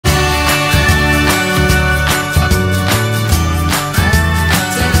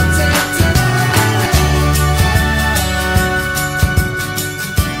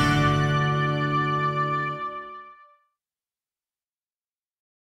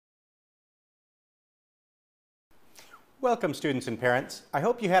Welcome, students and parents. I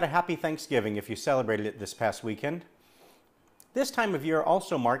hope you had a happy Thanksgiving if you celebrated it this past weekend. This time of year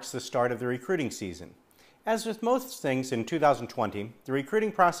also marks the start of the recruiting season. As with most things in 2020, the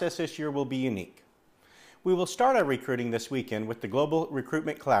recruiting process this year will be unique. We will start our recruiting this weekend with the Global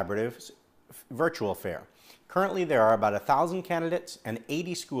Recruitment Collaborative's virtual fair. Currently, there are about 1,000 candidates and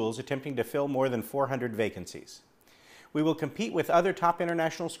 80 schools attempting to fill more than 400 vacancies. We will compete with other top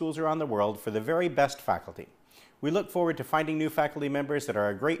international schools around the world for the very best faculty. We look forward to finding new faculty members that are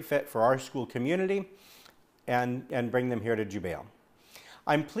a great fit for our school community and bring them here to Jubail.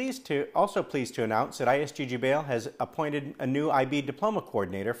 I'm also pleased to announce that ISG Jubail has appointed a new IB Diploma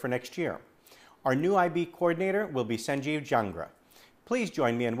Coordinator for next year. Our new IB Coordinator will be Sanjeev Jangra. Please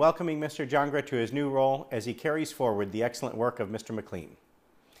join me in welcoming Mr. Jangra to his new role as he carries forward the excellent work of Mr. McLean.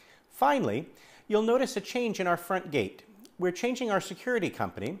 Finally, you'll notice a change in our front gate. We're changing our security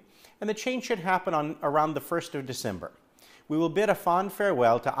company, and the change should happen around the 1st of December. We will bid a fond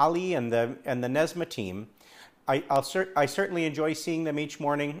farewell to Ali and the Nesma team. I certainly enjoy seeing them each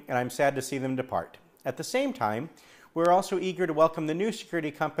morning, and I'm sad to see them depart. At the same time, we're also eager to welcome the new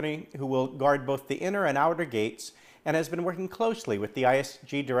security company who will guard both the inner and outer gates and has been working closely with the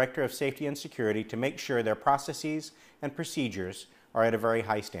ISG Director of Safety and Security to make sure their processes and procedures are at a very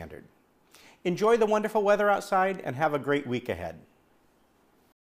high standard. Enjoy the wonderful weather outside and have a great week ahead.